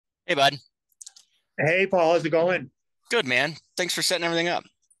Hey, bud. Hey, Paul, how's it going? Good, man. Thanks for setting everything up.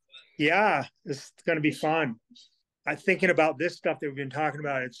 Yeah, it's going to be fun. I'm thinking about this stuff that we've been talking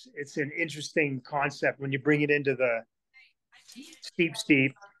about. It's an interesting concept when you bring it into the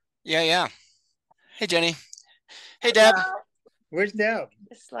steep. Yeah, yeah. Hey, Jenny. Hey, Deb. Hello. Where's Deb?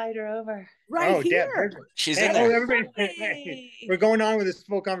 Just slide her over. Right Oh, Deb. here. She's Hey, in oh, there. everybody. Hey, Hey. we're going on with this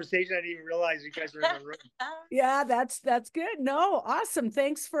full conversation. I didn't even realize you guys were in the room. Yeah, that's good. No, awesome.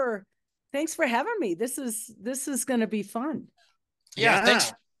 Thanks for having me. This is going to be fun. Yeah, Yeah,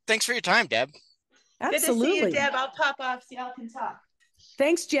 thanks for your time, Deb. Good to see you, Absolutely. Deb. I'll pop off so y'all can talk.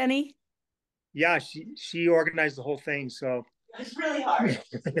 Thanks, Jenny. yeah. She organized the whole thing. So It's really hard.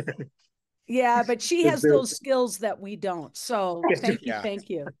 Yeah, but she has those skills that we don't. So thank you, Yeah. thank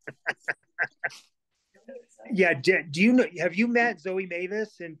you. yeah. Do you know? Have you met Zoe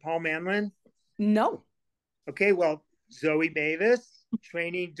Mavis and Paul Mannelin? No. Okay, well, Zoe Mavis,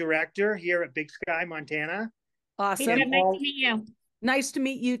 training director here at Big Sky, Montana. Hey, Awesome. Deb, And nice Paul to meet you. Nice to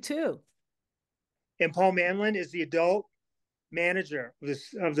meet you too. and Paul Manlin is the adult manager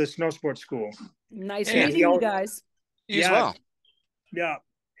of the snow sports school. Nice Yeah, And meeting you guys. you as yeah, well. yeah.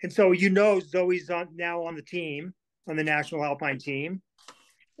 And so Zoe's now on the team, on the National Alpine team.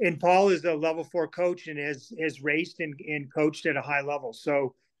 And Paul is a level 4 coach and has raced and coached at a high level.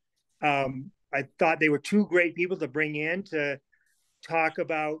 So I thought they were two great people to bring in to talk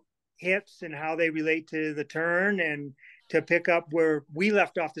about hips and how they relate to the turn and to pick up where we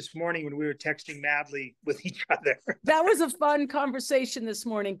left off this morning when we were texting madly with each other. That was a fun conversation this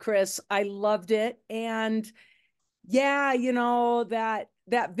morning, Chris. I loved it. And yeah,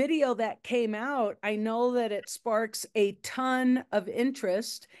 that video that came out, I know that it sparks a ton of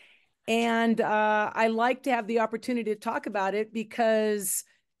interest. And I like to have the opportunity to talk about it because,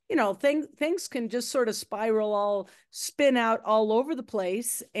 things can just sort of spin out all over the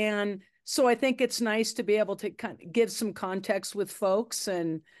place. And so I think it's nice to be able to kind of give some context with folks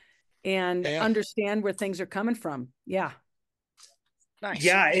and Yeah, understand where things are coming from. Yeah. nice.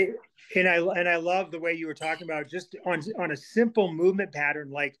 Yeah, and I love the way you were talking about just on a simple movement pattern,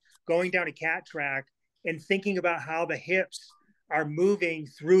 like going down a cat track and thinking about how the hips are moving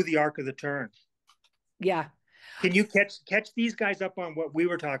through the arc of the turn. Yeah. Can you catch these guys up on what we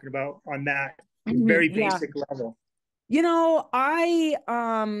were talking about on that very Yeah. basic level? I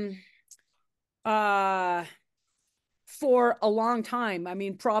uh for a long time, I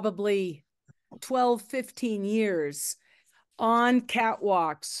mean probably 12, 15 years on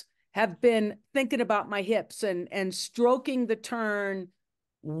catwalks have been thinking about my hips and stroking the turn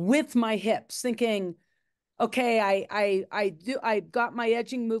with my hips, thinking, okay, I've got my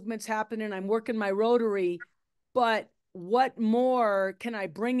edging movements happening, I'm working my rotary, but what more can I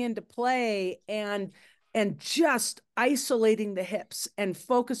bring into play and just isolating the hips and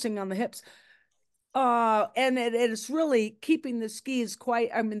focusing on the hips. And it is really keeping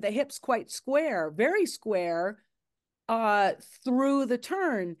the hips quite square, very square, through the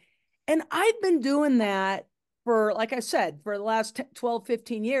turn. And I've been doing that for, like I said, for the last 12,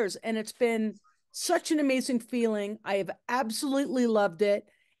 15 years. And it's been such an amazing feeling. I have absolutely loved it.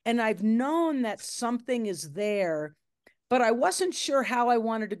 And I've known that something is there, but I wasn't sure how I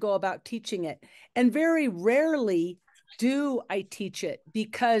wanted to go about teaching it. And very rarely do I teach it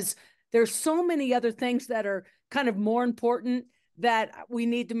because there's so many other things that are kind of more important that we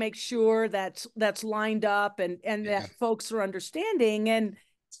need to make sure that's lined up and Yeah. that folks are understanding.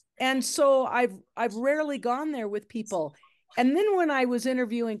 And so I've rarely gone there with people. And then when I was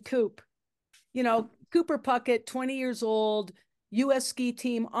interviewing Cooper Puckett, 20 years old, US ski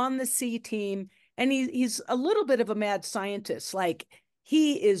team on the C team, and he's a little bit of a mad scientist. Like,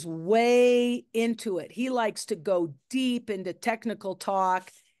 he is way into it. He likes to go deep into technical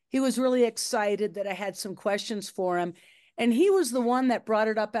talk. He was really excited that I had some questions for him. And he was the one that brought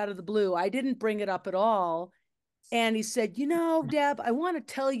it up out of the blue. I didn't bring it up at all. And he said, Deb, I want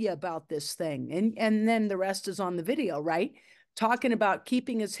to tell you about this thing. And then the rest is on the video, right? Talking about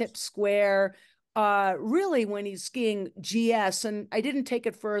keeping his hips square, really when he's skiing GS. And I didn't take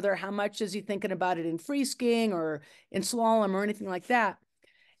it further. How much is he thinking about it in free skiing or in slalom or anything like that?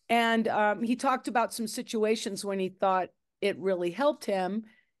 And he talked about some situations when he thought it really helped him.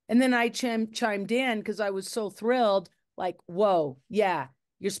 And then I chimed in because I was so thrilled, like, whoa, yeah,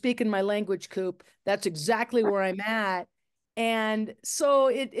 you're speaking my language, Coop. That's exactly where I'm at. And so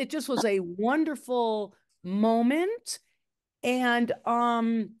it just was a wonderful moment. And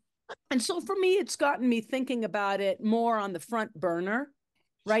so for me, it's gotten me thinking about it more on the front burner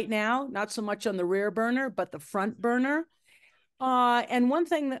right now, not so much on the rear burner, but the front burner. And one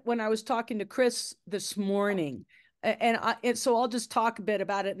thing that when I was talking to Chris this morning, And so I'll just talk a bit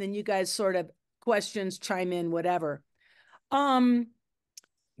about it, and then you guys sort of questions, chime in, whatever. You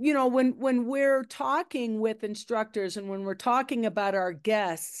know, when we're talking with instructors and when we're talking about our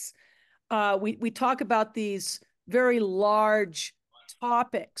guests, we talk about these very large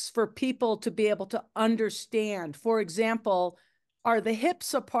topics for people to be able to understand. For example, are the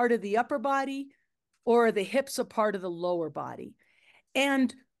hips a part of the upper body, or are the hips a part of the lower body?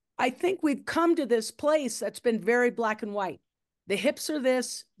 And I think we've come to this place that's been very black and white. The hips are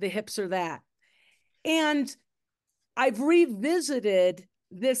this, the hips are that. And I've revisited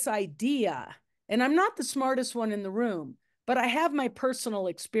this idea, and I'm not the smartest one in the room, but I have my personal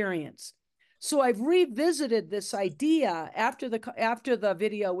experience. So I've revisited this idea after the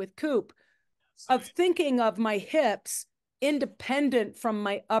video with Coop of thinking of my hips independent from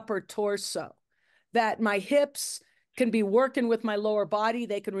my upper torso, that my hips can be working with my lower body.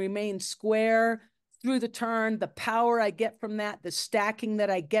 They can remain square through the turn, the power I get from that, the stacking that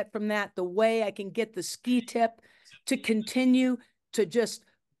I get from that, the way I can get the ski tip to continue to just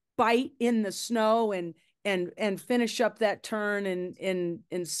bite in the snow and finish up that turn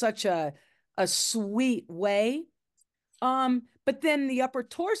in such a sweet way. But then the upper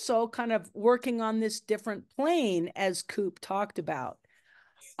torso kind of working on this different plane, as Coop talked about.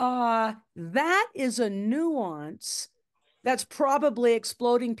 That is a nuance that's probably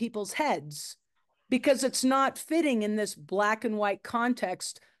exploding people's heads because it's not fitting in this black and white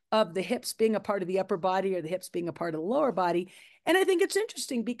context of the hips being a part of the upper body or the hips being a part of the lower body. And I think it's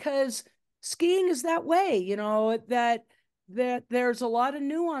interesting because skiing is that way, you know, that there's a lot of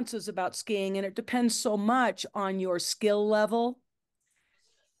nuances about skiing, and it depends so much on your skill level.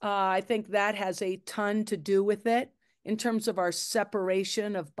 I think that has a ton to do with it in terms of our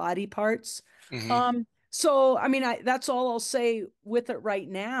separation of body parts. So, I mean, that's all I'll say with it right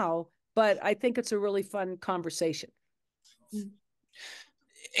now, but I think it's a really fun conversation.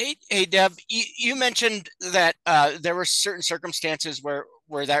 Hey, Deb, you mentioned that there were certain circumstances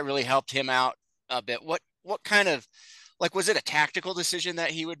where that really helped him out a bit. What kind of, like, was it a tactical decision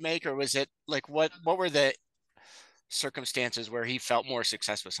that he would make, or was it like, what were the circumstances where he felt more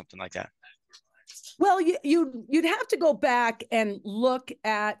success with something like that? Well, you'd have to go back and look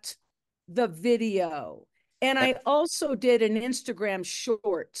at the video. And I also did an Instagram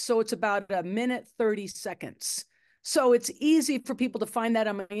short. So it's about 1:30. So it's easy for people to find that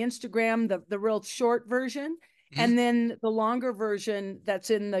on my Instagram, the real short version, and then the longer version that's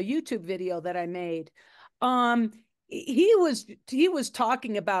in the YouTube video that I made. He was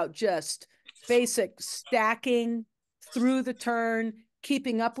talking about just basic stacking through the turn,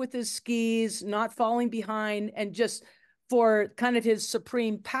 keeping up with his skis, not falling behind, and just for kind of his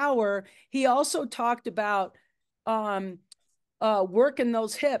supreme power. He also talked about working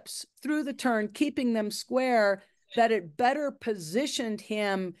those hips through the turn, keeping them square, that it better positioned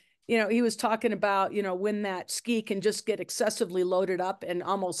him. You know, he was talking about, you know, when that ski can just get excessively loaded up and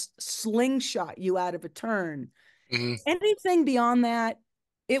almost slingshot you out of a turn. Anything beyond that,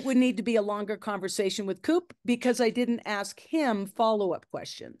 it would need to be a longer conversation with Coop because I didn't ask him follow-up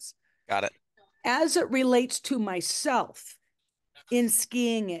questions. Got it. As it relates to myself in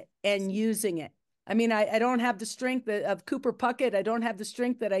skiing it and using it, I mean, I don't have the strength of Cooper Puckett. I don't have the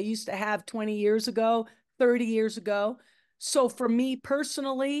strength that I used to have 20 years ago, 30 years ago. So for me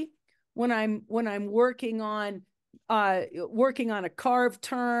personally, when I'm working on a carved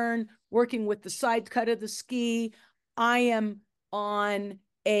turn, working with the side cut of the ski, I am on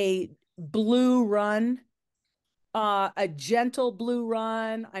a blue run, a gentle blue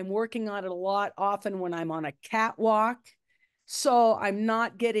run. I'm working on it a lot often when I'm on a catwalk. So I'm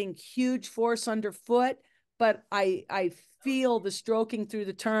not getting huge force underfoot, but I feel the stroking through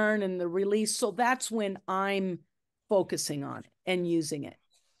the turn and the release. So that's when I'm focusing on it and using it.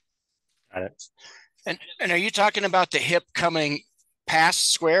 Got it. And are you talking about the hip coming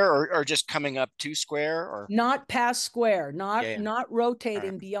past square or just coming up to square, or not past square, not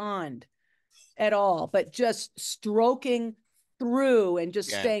rotating beyond at all, but just stroking through and just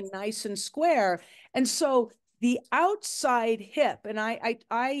staying nice and square. And so the outside hip, and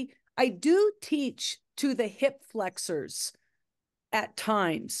I do teach to the hip flexors at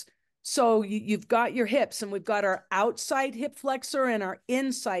times. So you've got your hips, and we've got our outside hip flexor and our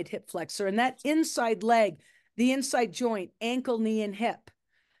inside hip flexor. And that inside leg, the inside joint, ankle, knee, and hip,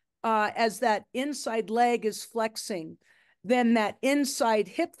 as that inside leg is flexing, then that inside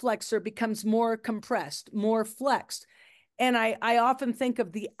hip flexor becomes more compressed, more flexed. And I often think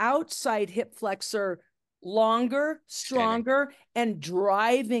of the outside hip flexor longer, stronger, and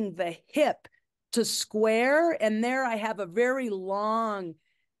driving the hip to square. And there I have a very long,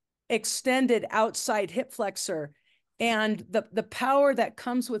 extended outside hip flexor. And the power that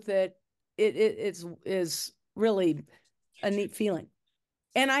comes with it, is really a neat feeling.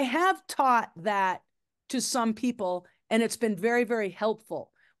 And I have taught that to some people, and it's been very, very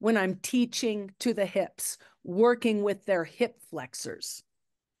helpful when I'm teaching to the hips, working with their hip flexors.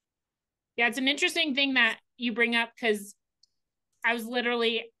 Yeah, it's an interesting thing that you bring up, because I was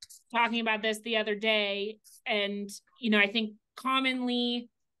literally talking about this the other day. And, I think commonly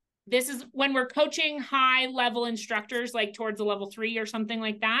this is when we're coaching high level instructors, like towards a level 3 or something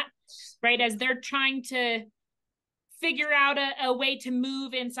like that, right? As they're trying to figure out a way to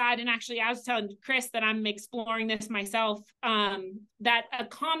move inside. And actually, I was telling Chris that I'm exploring this myself, that a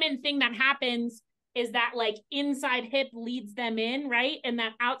common thing that happens is that like inside hip leads them in, right? And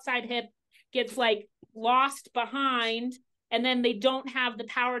that outside hip gets like lost behind, and then they don't have the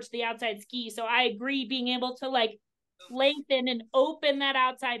power to the outside ski. So I agree, being able to like lengthen and open that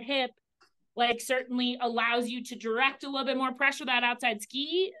outside hip, like certainly allows you to direct a little bit more pressure that outside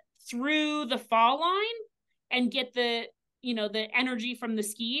ski through the fall line and get the, the energy from the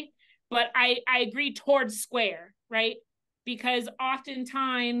ski. But I agree towards square, right? Because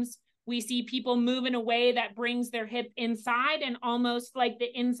oftentimes we see people move in a way that brings their hip inside, and almost like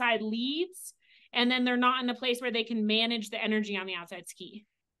the inside leads, and then they're not in a place where they can manage the energy on the outside ski.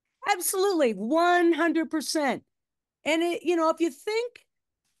 Absolutely, 100%. And if you think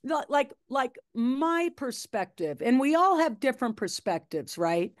like my perspective, and we all have different perspectives,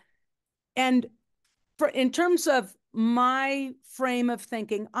 right? And in terms of my frame of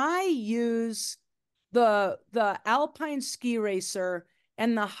thinking, I use the alpine ski racer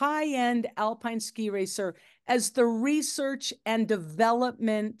and the high-end alpine ski racer as the research and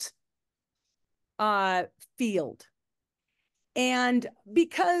development field. And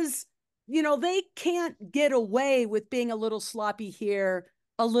because, they can't get away with being a little sloppy here,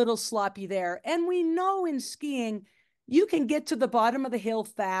 a little sloppy there. And we know in skiing, you can get to the bottom of the hill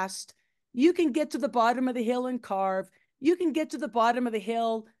fast. You can get to the bottom of the hill and carve. You can get to the bottom of the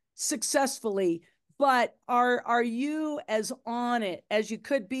hill successfully. But are you as on it as you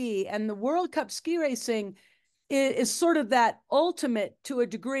could be? And the World Cup ski racing is sort of that ultimate, to a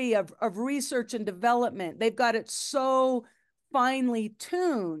degree, of research and development. They've got it so finely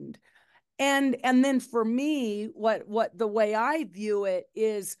tuned. And then for me, what the way I view it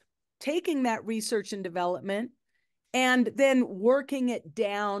is taking that research and development and then working it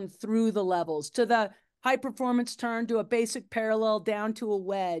down through the levels to the high performance turn, to a basic parallel, down to a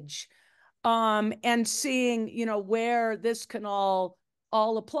wedge, and seeing, where this can all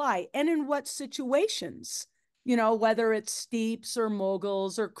apply and in what situations, whether it's steeps or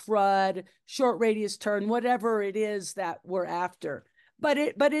moguls or crud, short radius turn, whatever it is that we're after. But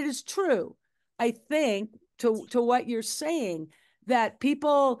it is true, I think, to what you're saying, that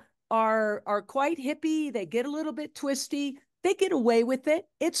people are quite hippie. They get a little bit twisty. They get away with it.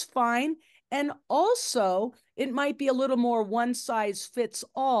 It's fine. And also, it might be a little more one size fits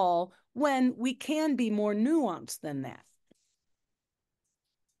all when we can be more nuanced than that.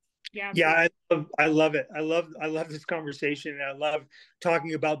 Yeah, I love it. I love this conversation, and I love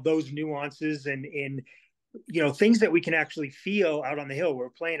talking about those nuances and things that we can actually feel out on the hill. We're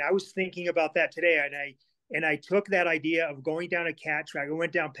playing. I was thinking about that today, and I took that idea of going down a cat track. I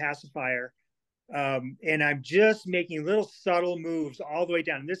went down Pacifier, and I'm just making little subtle moves all the way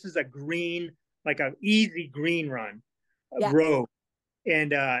down. And this is a green, like an easy green run, road,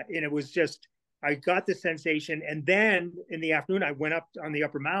 and it was just, I got the sensation. And then in the afternoon, I went up on the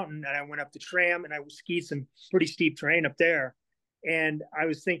upper mountain, and I went up the tram, and I skied some pretty steep terrain up there. And I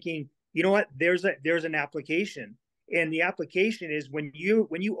was thinking, you know what? There's an application, and the application is when you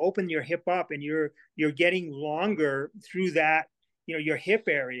open your hip up and you're getting longer through that, your hip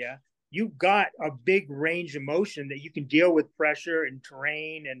area. You've got a big range of motion that you can deal with pressure and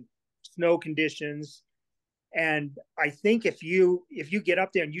terrain and snow conditions. And I think if you get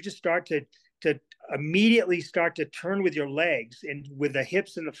up there and you just start to immediately start to turn with your legs and with the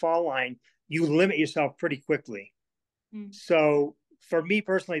hips in the fall line, you limit yourself pretty quickly. So for me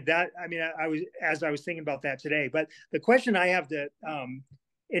personally, I was thinking about that today. But the question I have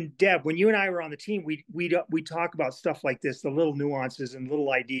and Deb, when you and I were on the team, we talk about stuff like this, the little nuances and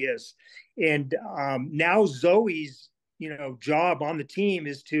little ideas. And now Zoe's job on the team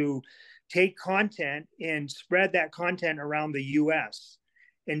is to take content and spread that content around the U.S.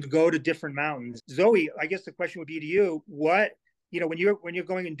 and go to different mountains. Zoe, I guess the question would be to you: what when you're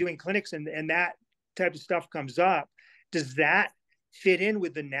going and doing clinics and that type of stuff comes up, does that fit in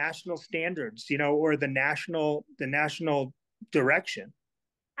with the national standards, or the national direction?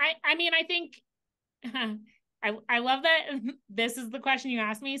 I mean, I think I love that this is the question you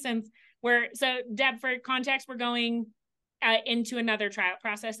asked me, since So Deb, for context, we're going into another tryout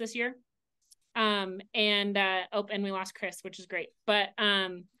process this year. And we lost Chris, which is great. But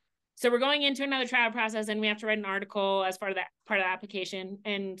so we're going into another tryout process, and we have to write an article as part of the application.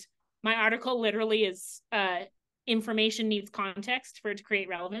 And my article literally is information needs context for it to create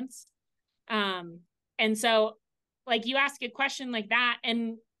relevance. And so like you ask a question like that,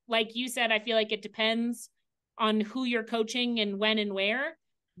 and like you said, I feel like it depends on who you're coaching and when and where.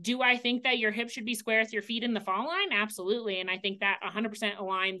 Do I think that your hip should be square with your feet in the fall line? Absolutely. And I think that 100%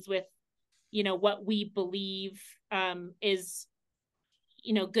 aligns with, you know, what we believe is,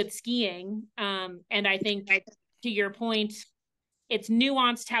 you know, good skiing. And I think to your point, it's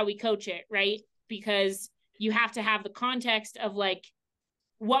nuanced how we coach it, right? Because you have to have the context of like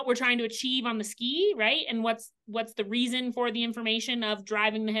what we're trying to achieve on the ski, right? And what's the reason for the information of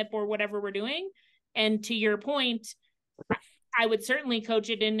driving the hip or whatever we're doing. And to your point, I would certainly coach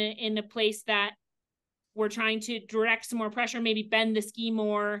it in a place that we're trying to direct some more pressure, maybe bend the ski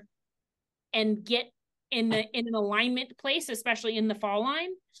more and get in an alignment place, especially in the fall line,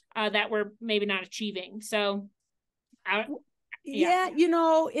 that we're maybe not achieving. So yeah, you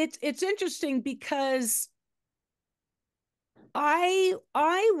know, it's interesting because I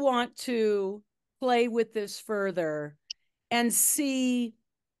want to play with this further and see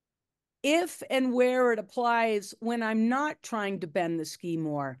if and where it applies when I'm not trying to bend the ski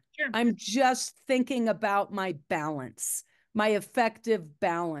more. Sure. I'm just thinking about my balance, my effective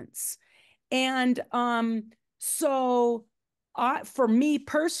balance. And so for me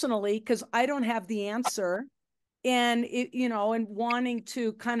personally, because I don't have the answer, and you know, and wanting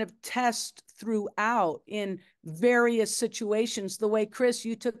to kind of test throughout in various situations, the way Chris,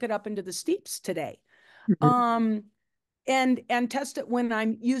 you took it up into the steeps today. Mm-hmm. And test it when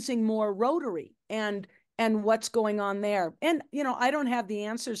I'm using more rotary and what's going on there. And, you know, I don't have the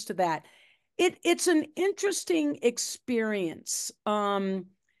answers to that. It's an interesting experience. When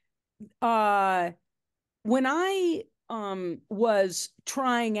I was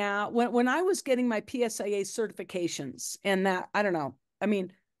trying out, when I was getting my PSIA certifications, and that, I don't know, I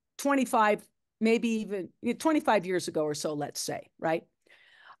mean, 25, maybe even 25 years ago or so, let's say, right?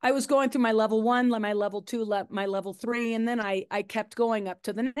 I was going through my level 1, my level 2, my level 3, and then I kept going up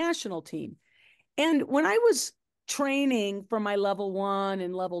to the national team. And when I was training for my level 1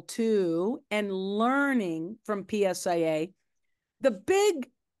 and level 2 and learning from PSIA, the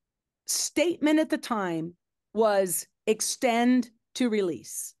big statement at the time was extend to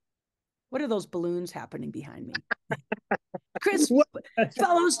release. What are those balloons happening behind me? Chris,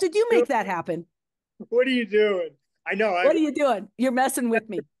 fellows, did you make that happen? What are you doing? I know. What are you doing? You're messing with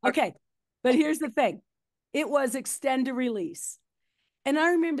me. Okay. But here's the thing. It was extend to release. And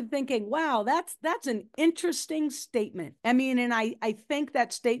I remember thinking, wow, that's an interesting statement. I mean, and I think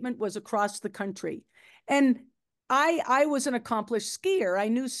that statement was across the country. And I was an accomplished skier. I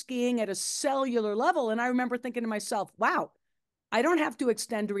knew skiing at a cellular level. And I remember thinking to myself, wow, I don't have to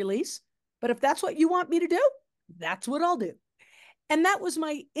extend to release. But if that's what you want me to do, that's what I'll do. And that was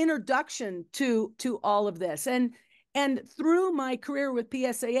my introduction to all of this. And through my career with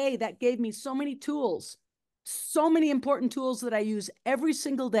PSIA, that gave me so many tools, so many important tools that I use every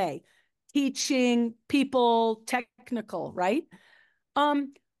single day, teaching, people, technical, right?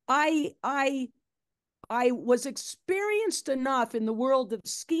 I was experienced enough in the world of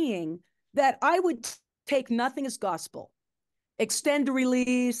skiing that I would take nothing as gospel, extend to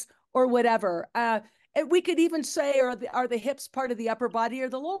release or whatever. And we could even say, are the hips part of the upper body or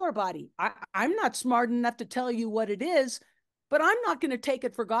the lower body? I'm not smart enough to tell you what it is, but I'm not going to take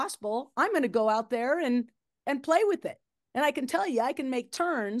it for gospel. I'm going to go out there and play with it. And I can tell you, I can make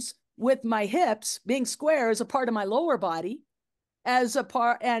turns with my hips being square as a part of my lower body, as a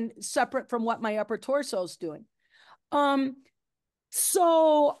part and separate from what my upper torso is doing.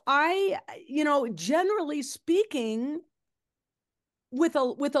 So I, you know, generally speaking, with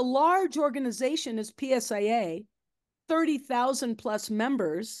a large organization as PSIA, 30,000 plus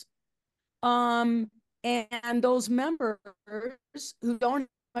members, and those members who don't have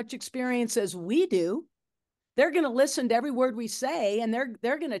much experience as we do, they're going to listen to every word we say, and they're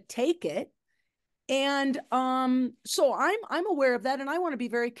going to take it. And so I'm aware of that, and I want to be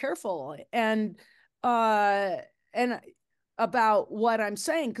very careful and about what I'm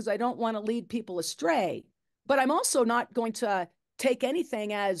saying, because I don't want to lead people astray. But I'm also not going to take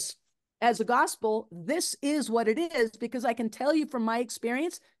anything as a gospel. This is what it is, because I can tell you from my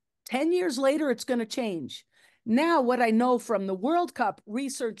experience, 10 years later, it's going to change. Now, what I know from the World Cup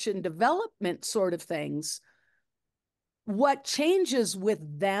research and development sort of things, what changes with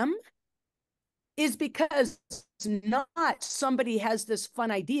them is because not somebody has this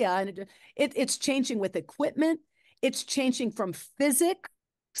fun idea, and it's changing with equipment. It's changing from physics.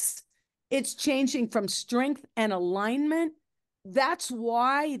 It's changing from strength and alignment. That's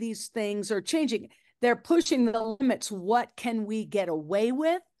why these things are changing. They're pushing the limits. What can we get away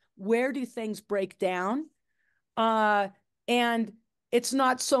with? Where do things break down? And it's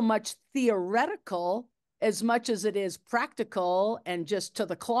not so much theoretical as much as it is practical and just to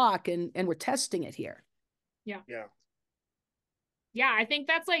the clock, and we're testing it here. Yeah. Yeah. Yeah, I think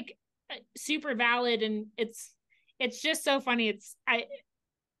that's like super valid, and it's just so funny.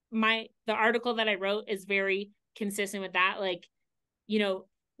 The article that I wrote is very consistent with that. Like, you know,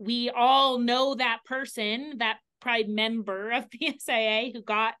 we all know that person, that pride member of PSIA who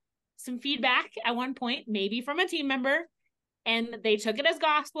got some feedback at one point, maybe from a team member, and they took it as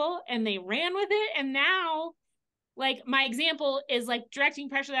gospel and they ran with it. And now, like, my example is like directing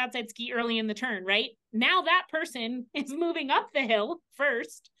pressure to the outside ski early in the turn, right? Now that person is moving up the hill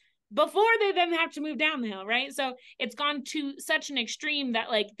first before they then have to move down the hill, right? So it's gone to such an extreme that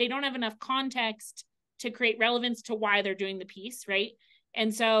like they don't have enough context to create relevance to why they're doing the piece, right?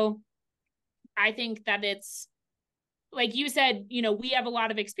 And so I think that it's, like you said, you know, we have a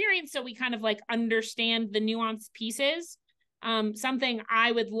lot of experience, so we kind of like understand the nuanced pieces. Something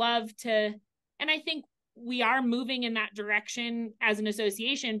I would love to, and I think we are moving in that direction as an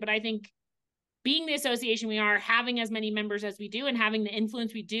association, but I think being the association we are, having as many members as we do, and having the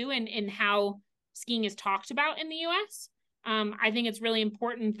influence we do in how skiing is talked about in the US, I think it's really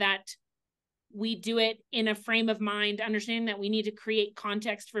important that we do it in a frame of mind, understanding that we need to create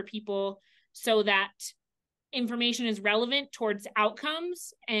context for people so that information is relevant towards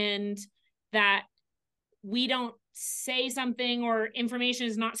outcomes, and that we don't say something or information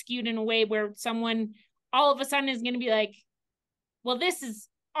is not skewed in a way where someone all of a sudden is going to be like, well, this is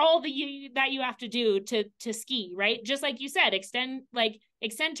all that you have to do to ski, right? Just like you said, extend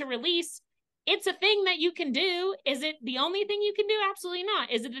to release. It's a thing that you can do. Is it the only thing you can do? Absolutely not.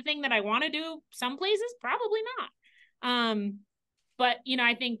 Is it the thing that I want to do some places? Probably not. But you know,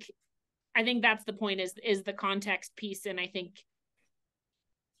 I think that's the point, is the context piece. And I think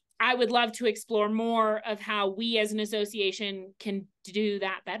I would love to explore more of how we as an association can do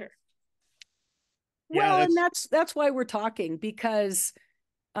that better. Well, and that's why we're talking, because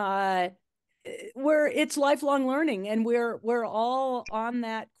it's lifelong learning, and we're all on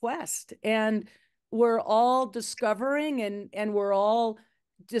that quest, and we're all discovering, and we're all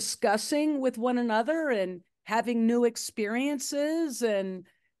discussing with one another and having new experiences, and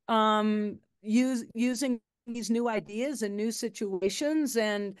using these new ideas and new situations.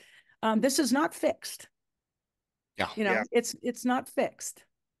 And this is not fixed. Yeah. You know, it's not fixed.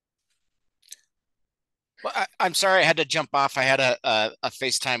 Well, I'm sorry I had to jump off. I had a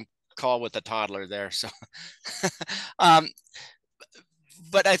FaceTime call with a toddler there. So,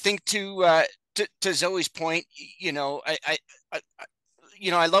 but I think to Zoe's point, you know, I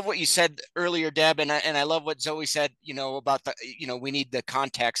love what you said earlier, Deb, and I love what Zoe said, you know, about we need the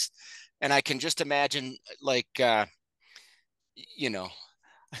context, and I can just imagine, like, you know,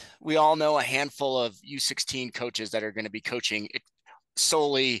 we all know a handful of U16 coaches that are going to be coaching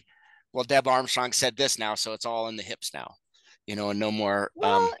solely. Well, Deb Armstrong said this now, so it's all in the hips now, you know, and no more.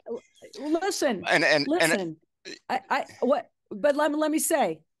 Well, listen, listen. But let me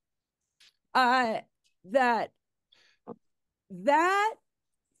say, that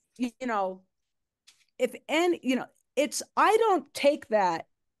you know, I don't take that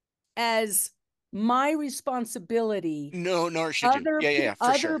as my responsibility. No, nor should you. Yeah,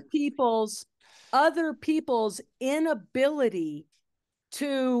 for sure. Other people's inability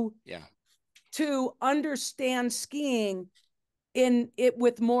to understand skiing in it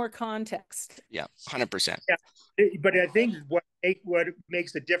with more context. Yeah, 100%. Yeah, but I think what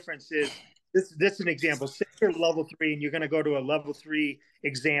makes a difference is this is an example. Say you're level 3 and you're going to go to a level 3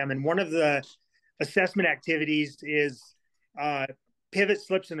 exam, and one of the assessment activities is pivot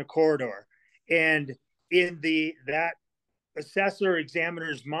slips in a corridor, and in that assessor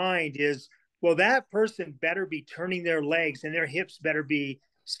examiner's mind is, well, that person better be turning their legs and their hips better be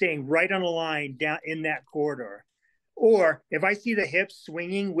staying right on the line down in that corridor. Or if I see the hips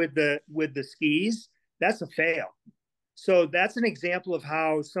swinging with the skis, that's a fail. So that's an example of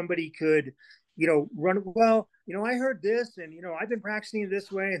how somebody could, you know, run. Well, you know, I heard this, and you know, I've been practicing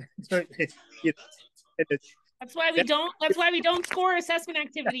this way, and that's why we don't score assessment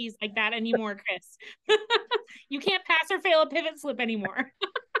activities like that anymore, Chris. You can't pass or fail a pivot slip anymore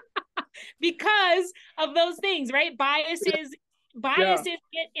because of those things, right? Biases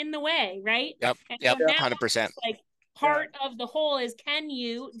get in the way, right? Yep. And yep. so now 100%. like part of the whole is,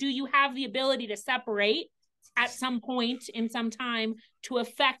 do you have the ability to separate at some point in some time to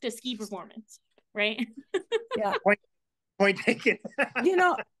affect a ski performance, right? Yeah. Point taken. You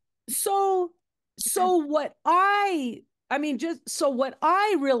know, so what I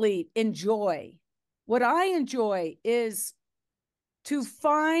really enjoy, what I enjoy is to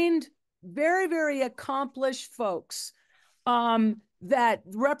find very, very accomplished folks that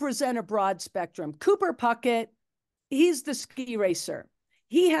represent a broad spectrum. Cooper Puckett, he's the ski racer.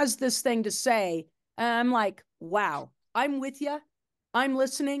 He has this thing to say, and I'm like, wow, I'm with you. I'm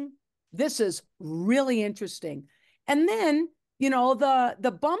listening. This is really interesting. And then,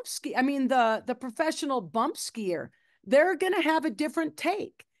 the bump ski, the professional bump skier, they're going to have a different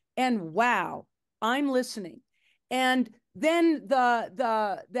take. And wow, I'm listening. And then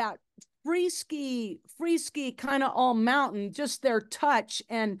that free ski kind of all mountain, just their touch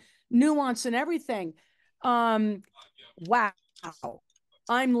and nuance and everything. Wow,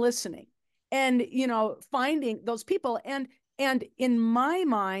 I'm listening. And, finding those people. And in my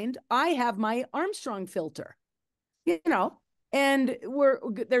mind, I have my Armstrong filter, and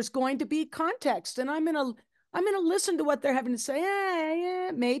there's going to be context, and I'm going to listen to what they're having to say.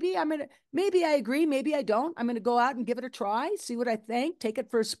 Yeah, maybe I agree. Maybe I don't. I'm going to go out and give it a try, see what I think, take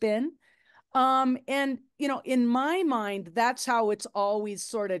it for a spin. And, in my mind, that's how it's always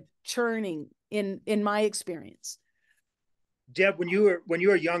sort of churning in my experience. Deb, when you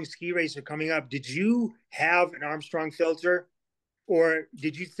were a young ski racer coming up, did you have an Armstrong filter, or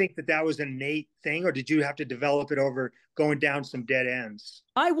did you think that was an innate thing, or did you have to develop it over going down some dead ends?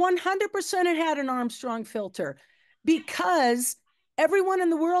 I 100% had an Armstrong filter because everyone in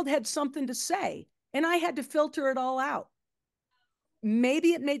the world had something to say, and I had to filter it all out.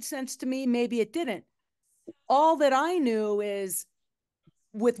 Maybe it made sense to me, maybe it didn't. All that I knew is,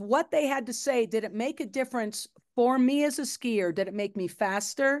 with what they had to say, did it make a difference for me as a skier? Did it make me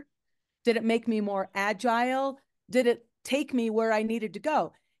faster? Did it make me more agile? Did it take me where I needed to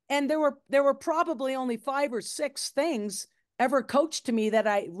go? And there were probably only 5 or 6 things ever coached to me that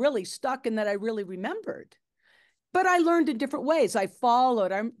I really stuck and that I really remembered. But I learned in different ways. I'm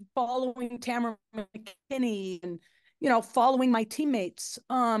following Tamara McKinney and, following my teammates.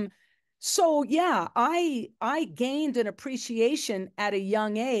 So yeah, I gained an appreciation at a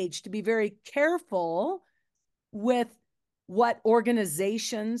young age to be very careful with what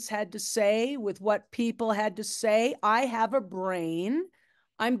organizations had to say, with what people had to say. I have a brain.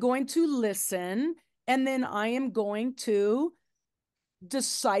 I'm going to listen, and then I am going to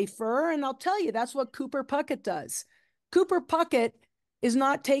decipher. And I'll tell you, that's what Cooper Puckett does. Cooper Puckett is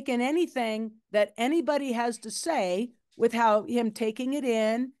not taking anything that anybody has to say without him taking it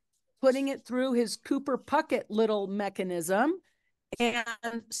in, putting it through his Cooper Puckett little mechanism, and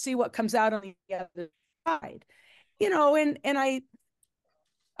see what comes out on the other side.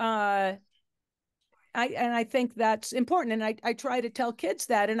 I think that's important. And I try to tell kids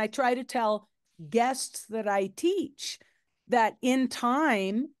that, and I try to tell guests that I teach that in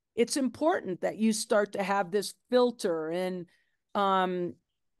time, it's important that you start to have this filter. And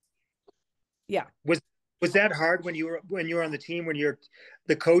yeah. Was that hard when you were on the team, when you're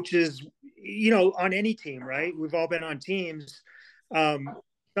the coaches, on any team, right? We've all been on teams.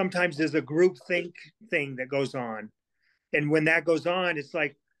 Sometimes there's a group think thing that goes on. And when that goes on, it's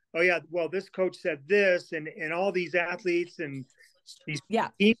like, oh yeah, well, this coach said this, and all these athletes and these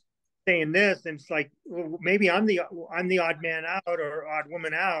teams saying this, and it's like, well, maybe I'm the odd man out or odd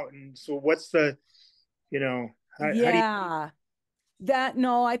woman out, and so what's the,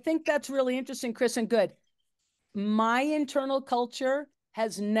 I think that's really interesting, Chris, and good. My internal culture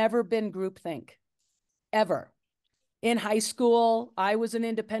has never been groupthink, ever. In high school, I was an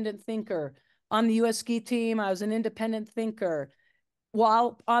independent thinker. On the US ski team, I was an independent thinker.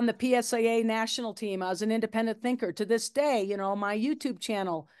 While on the PSIA National team, I was an independent thinker. To this day, my YouTube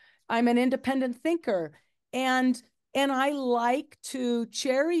channel, I'm an independent thinker. And I like to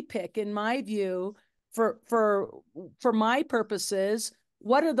cherry pick, in my view, for my purposes,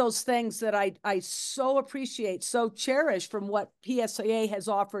 what are those things that I so appreciate, so cherish from what PSIA has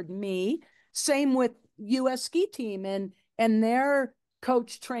offered me. Same with US ski team and their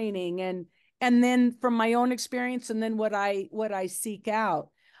coach training, and then from my own experience, and then what I seek out.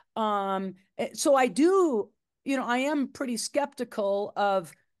 So I do, I am pretty skeptical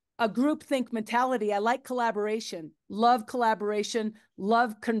of a groupthink mentality. I like collaboration, love conversing.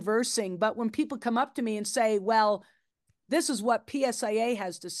 But when people come up to me and say, well, this is what PSIA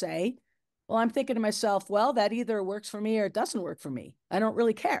has to say, well, I'm thinking to myself, well, that either works for me or it doesn't work for me. I don't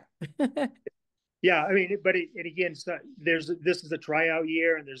really care. Yeah, I mean, but and again, so this is a tryout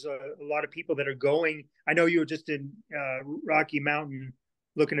year, and there's a lot of people that are going. I know you were just in Rocky Mountain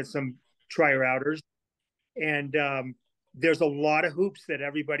looking at some tryouters, and there's a lot of hoops that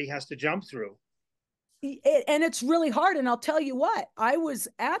everybody has to jump through. And it's really hard. And I'll tell you what, I was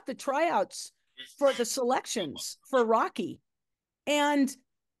at the tryouts for the selections for Rocky, and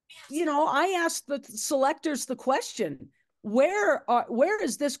I asked the selectors the question, where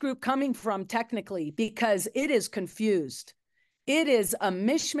is this group coming from technically? Because it is confused. It is a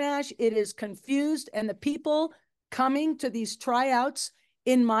mishmash. It is confused. And the people coming to these tryouts,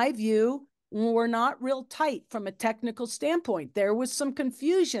 in my view, were not real tight from a technical standpoint. There was some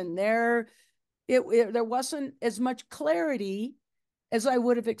confusion there. There wasn't as much clarity as I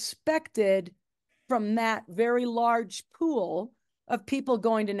would have expected from that very large pool of people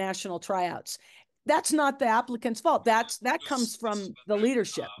going to national tryouts. That's not the applicant's fault. That comes from the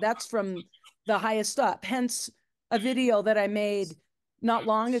leadership. That's from the highest up. Hence, a video that I made not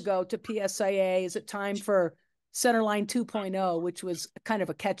long ago to PSIA, Is It Time for Centerline 2.0, which was kind of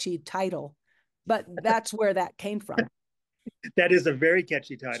a catchy title, but that's where that came from. That is a very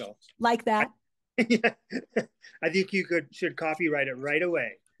catchy title. Like that? I think you should copyright it right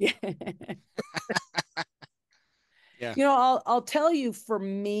away. Yeah. Yeah. I'll tell you, for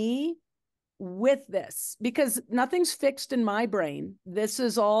me, with this, because nothing's fixed in my brain. This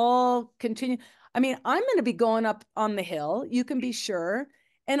is all continue. I mean, I'm going to be going up on the hill, you can be sure.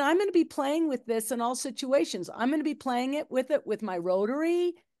 And I'm going to be playing with this in all situations. I'm going to be playing it with my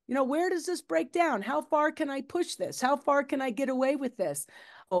rotary. Where does this break down? How far can I push this? How far can I get away with this?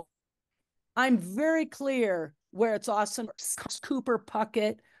 Oh, I'm very clear where it's awesome. Cooper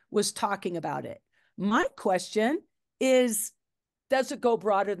Puckett was talking about it. My question is, does it go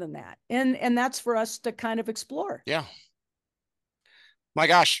broader than that? And that's for us to kind of explore. Yeah. My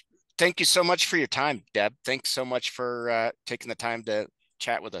gosh. Thank you so much for your time, Deb. Thanks so much for taking the time to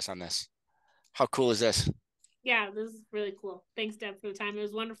chat with us on this. How cool is this? Yeah, this is really cool. Thanks, Deb, for the time. It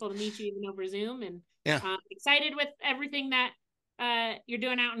was wonderful to meet you even over Zoom, and excited with everything that you're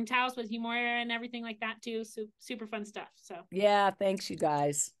doing out in Taos with Humoria and everything like that too. So super fun stuff. So yeah, thanks you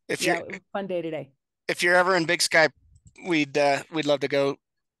guys. It was a fun day today. If you're ever in Big Sky, we'd love to go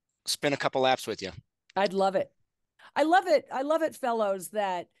spin a couple laps with you. I'd love it. I love it, fellows,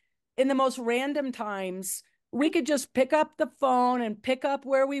 that in the most random times, we could just pick up the phone and pick up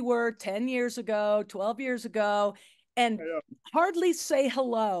where we were 10 years ago, 12 years ago, and hardly say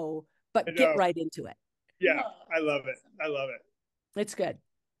hello, but get right into it. Yeah, I love it. It's good.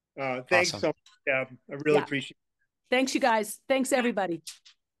 Thanks so much, Deb. I really appreciate it. Thanks, you guys. Thanks, everybody.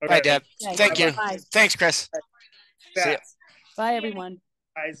 Okay. Bye, Deb. Thank you. Bye. Thanks, Chris. See ya. Bye, everyone.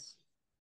 Guys.